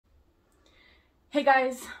Hey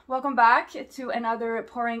guys, welcome back to another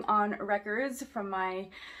pouring on records from my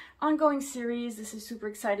ongoing series. This is super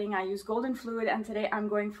exciting. I use golden fluid and today I'm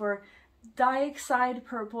going for dioxide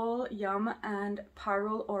purple, yum, and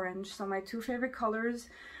pyrole orange. So my two favorite colors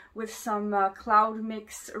with some cloud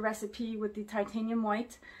mix recipe with the titanium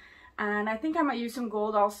white. And I think I might use some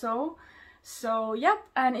gold also. So yep,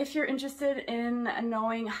 and if you're interested in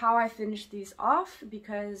knowing how I finish these off,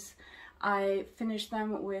 because I finished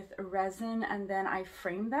them with resin and then I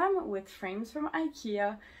framed them with frames from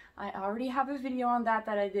IKEA. I already have a video on that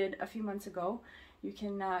I did a few months ago. You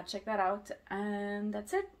can check that out, and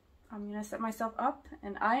that's it. I'm gonna set myself up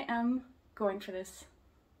and I am going for this.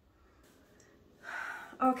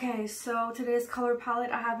 Okay, so today's color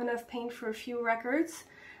palette, I have enough paint for a few records,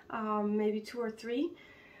 maybe 2 or 3.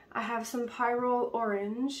 I have some pyrole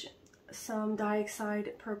orange, some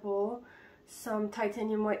dioxide purple, some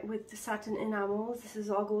titanium white with the satin enamels. This is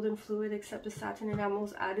all golden fluid except the satin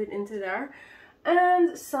enamels added into there,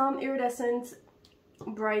 and some iridescent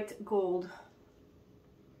bright gold.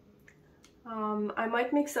 I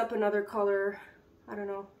might mix up another color, I don't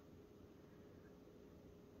know.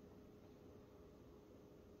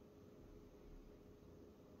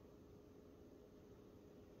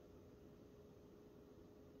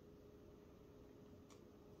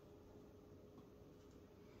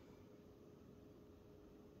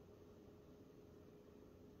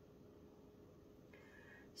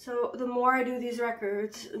 So the more I do these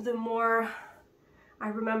records, the more I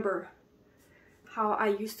remember how I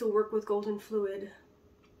used to work with golden fluid.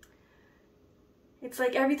 It's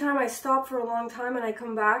like every time I stop for a long time and I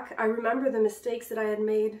come back, I remember the mistakes that I had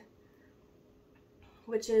made,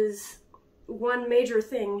 which is one major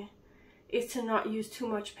thing is to not use too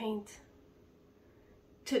much paint,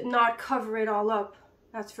 to not cover it all up,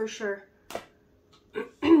 that's for sure.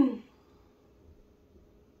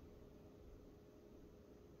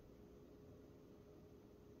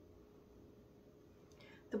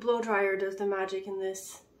 The blow dryer does the magic in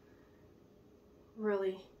this,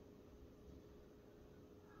 really.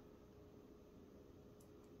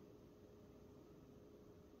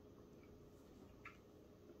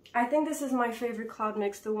 I think this is my favorite cloud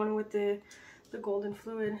mix, the one with the golden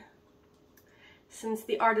fluid. Since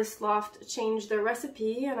the Artist Loft changed their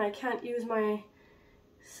recipe and I can't use my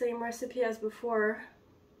same recipe as before.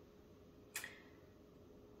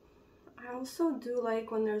 I also do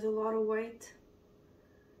like when there's a lot of white.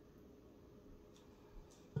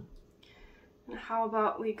 And how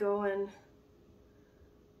about we go and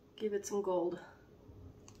give it some gold.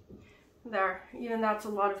 There, even that's a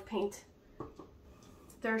lot of paint.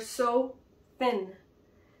 They're so thin.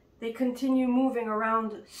 They continue moving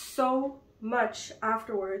around so much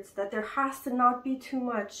afterwards that there has to not be too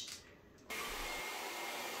much.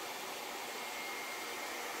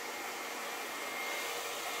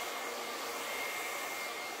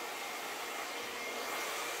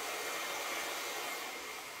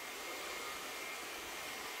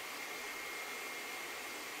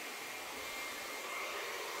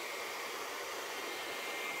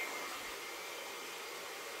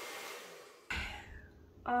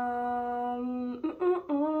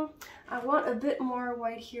 I want a bit more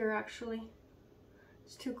white here actually.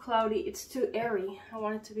 It's too cloudy, it's too airy. I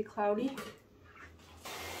want it to be cloudy.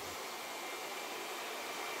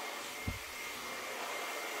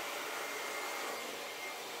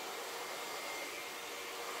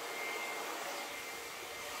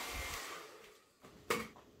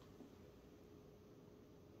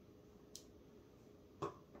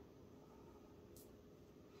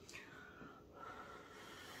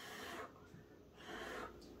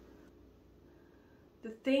 The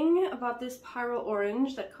thing about this pyrole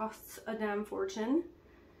orange that costs a damn fortune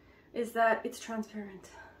is that it's transparent.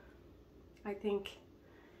 I think,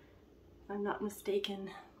 if I'm not mistaken.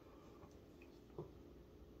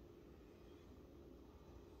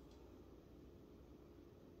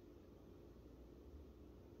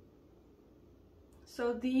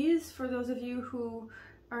 So these, for those of you who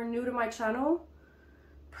are new to my channel,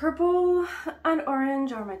 purple and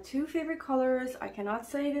orange are my two favorite colors. I cannot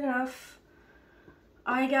say it enough.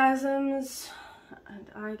 Eyegasms and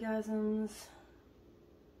eyegasms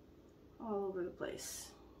all over the place.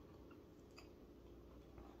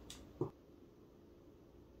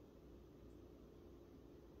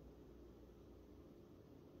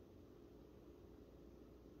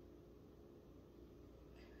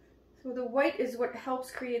 So the white is what helps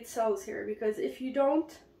create cells here, because if you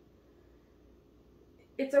don't,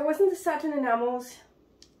 if there wasn't the satin enamels,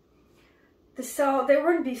 there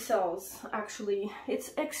wouldn't be cells, actually.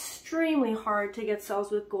 It's extremely hard to get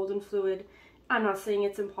cells with golden fluid. I'm not saying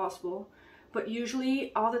it's impossible, but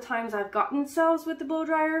usually all the times I've gotten cells with the blow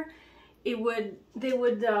dryer, they would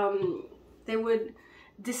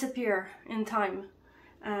disappear in time,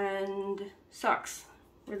 and sucks,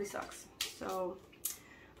 really sucks. So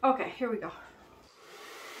okay, here we go.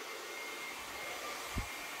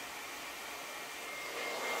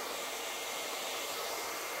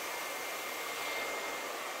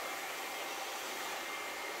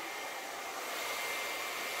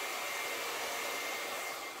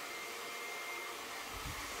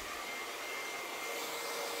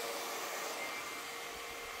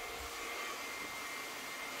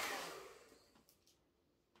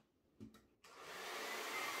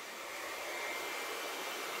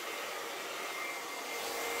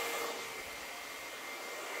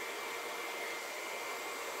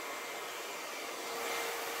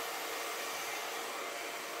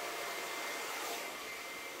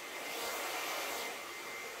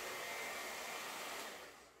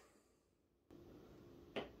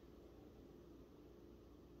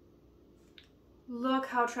 Look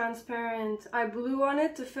how transparent. I blew on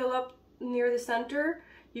it to fill up near the center.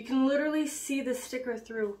 You can literally see the sticker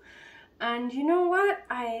through. And you know what?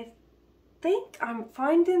 I think I'm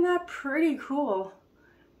finding that pretty cool.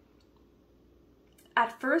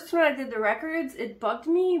 At first when I did the records, it bugged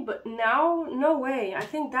me, but now, no way. I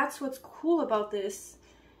think that's what's cool about this,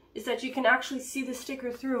 is that you can actually see the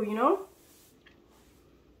sticker through, you know?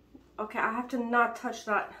 Okay, I have to not touch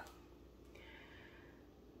that.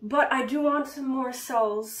 But I do want some more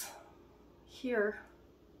cells here.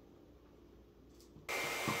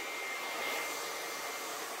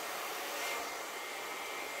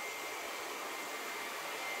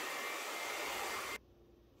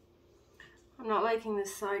 I'm not liking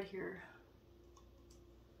this side here.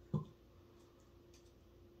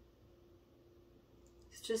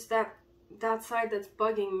 It's just that side that's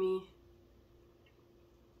bugging me.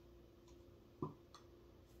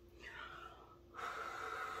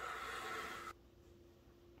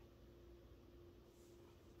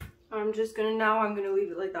 I'm gonna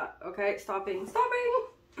leave it like that. Okay, stopping.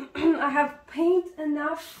 I have paint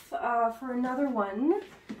enough for another one.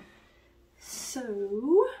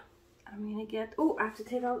 So I'm gonna get, oh, I have to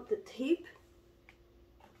take out the tape.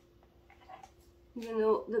 Even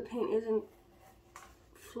though the paint isn't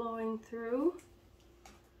flowing through.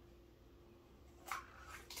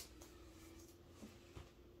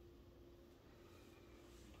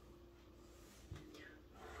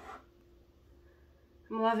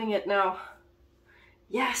 I'm loving it now.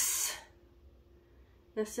 Yes!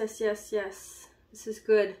 Yes, yes, yes, yes. This is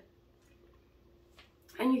good.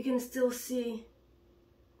 And you can still see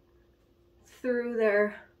through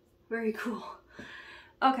there. Very cool.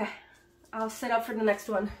 Okay, I'll set up for the next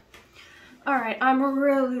one. Alright, I'm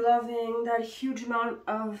really loving that huge amount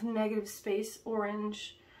of negative space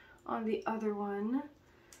orange on the other one.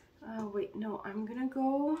 Wait, no, I'm gonna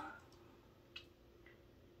go...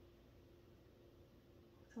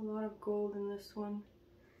 There's a lot of gold in this one.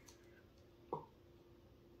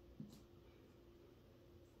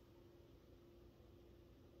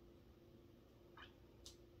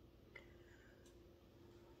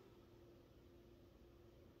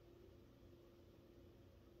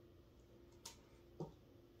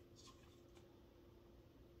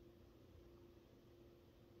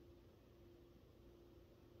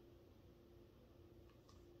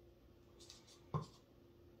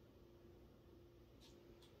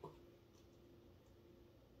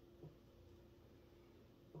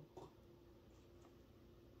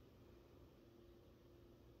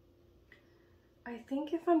 I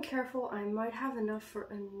think if I'm careful, I might have enough for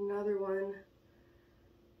another one.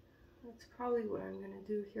 That's probably what I'm gonna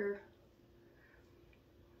do here.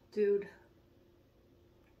 Dude.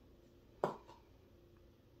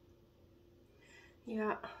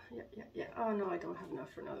 Yeah. Oh no, I don't have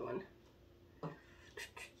enough for another one.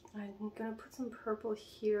 I'm gonna put some purple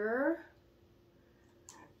here.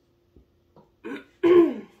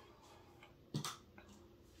 And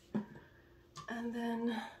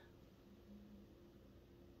then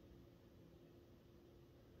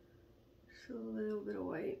just a little bit of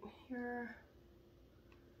white here.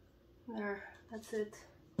 There, that's it.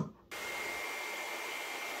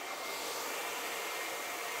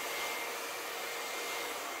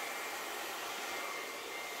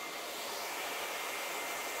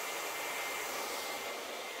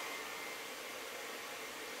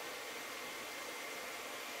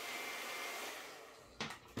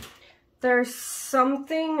 There's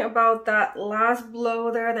something about that last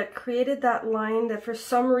blow there that created that line that for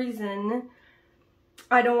some reason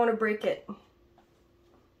I don't want to break it.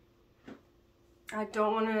 I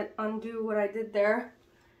don't want to undo what I did there.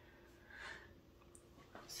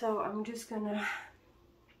 So I'm just gonna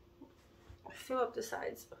fill up the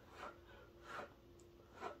sides.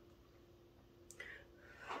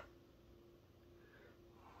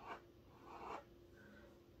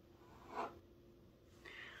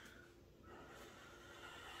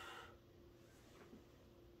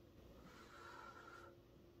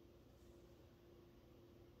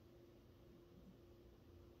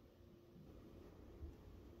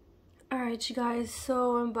 Alright, you guys,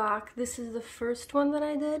 so I'm back. This is the first one that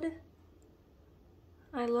I did.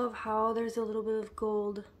 I love how there's a little bit of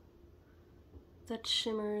gold that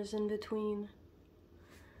shimmers in between.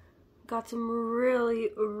 Got some really,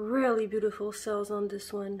 really beautiful cells on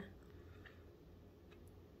this one.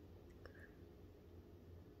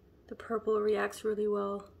 The purple reacts really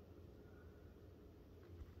well.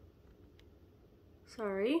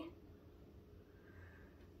 Sorry.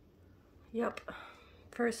 Yep.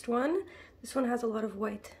 First one. This one has a lot of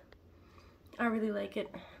white. I really like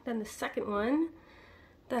it. Then the second one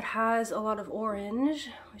that has a lot of orange,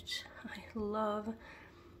 which I love,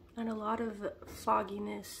 and a lot of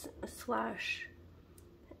fogginess slash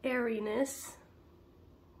airiness.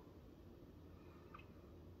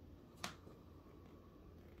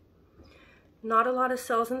 Not a lot of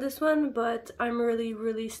cells in this one, but I'm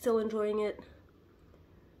really still enjoying it.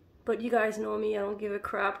 But you guys know me, I don't give a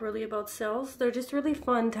crap really about cells. They're just really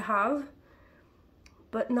fun to have,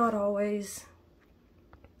 but not always.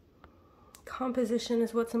 Composition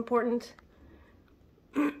is what's important.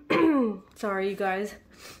 Sorry, you guys.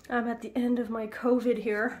 I'm at the end of my COVID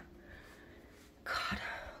here. God,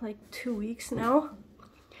 like 2 weeks now.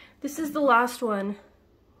 This is the last one.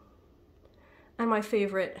 And my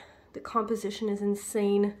favorite. The composition is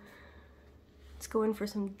insane. Let's go in for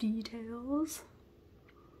some details.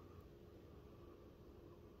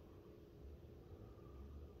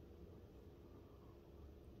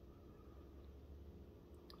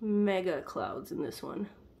 Mega clouds in this one.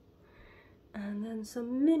 And then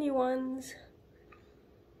some mini ones.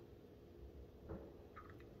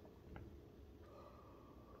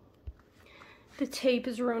 The tape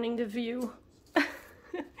is ruining the view.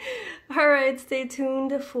 Alright, stay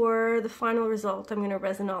tuned for the final result. I'm going to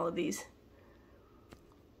resin all of these.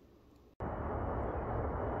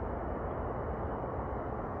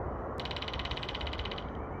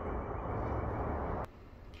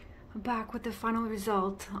 Back with the final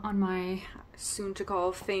result on my soon to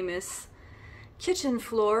call famous kitchen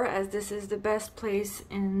floor, as this is the best place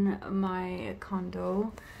in my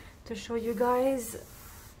condo to show you guys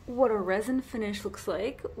what a resin finish looks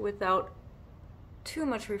like without too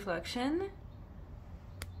much reflection.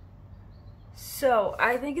 So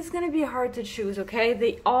I think it's gonna be hard to choose, okay?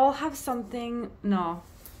 They all have something, no,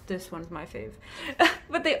 this one's my fave,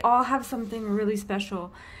 but they all have something really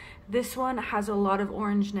special. This one has a lot of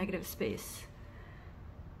orange negative space.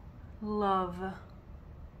 Love.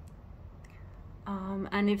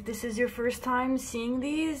 And if this is your first time seeing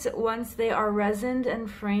these, once they are resined and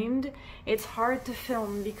framed, it's hard to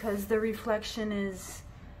film because the reflection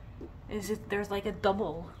there's like a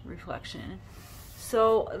double reflection.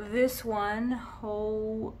 So this one, holy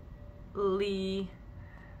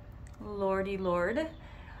lordy lord.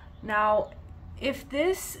 Now, if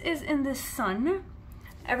this is in the sun,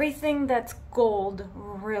 everything that's gold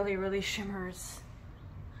really shimmers.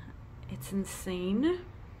 It's insane.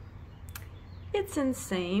 It's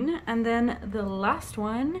insane. And then the last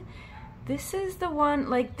one, this is the one,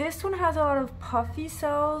 like this one has a lot of puffy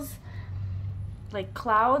cells, like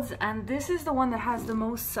clouds, and this is the one that has the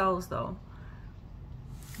most cells though.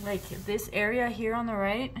 Like this area here on the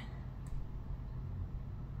right.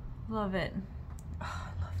 Love it. Oh,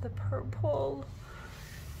 I love the purple.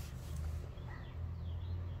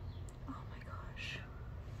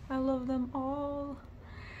 I love them all.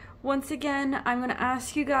 Once again, I'm gonna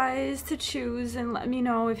ask you guys to choose and let me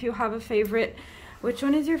know if you have a favorite. Which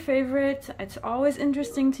one is your favorite? It's always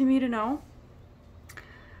interesting to me to know.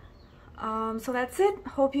 So that's it.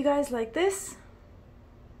 Hope you guys like this.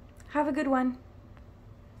 Have a good one.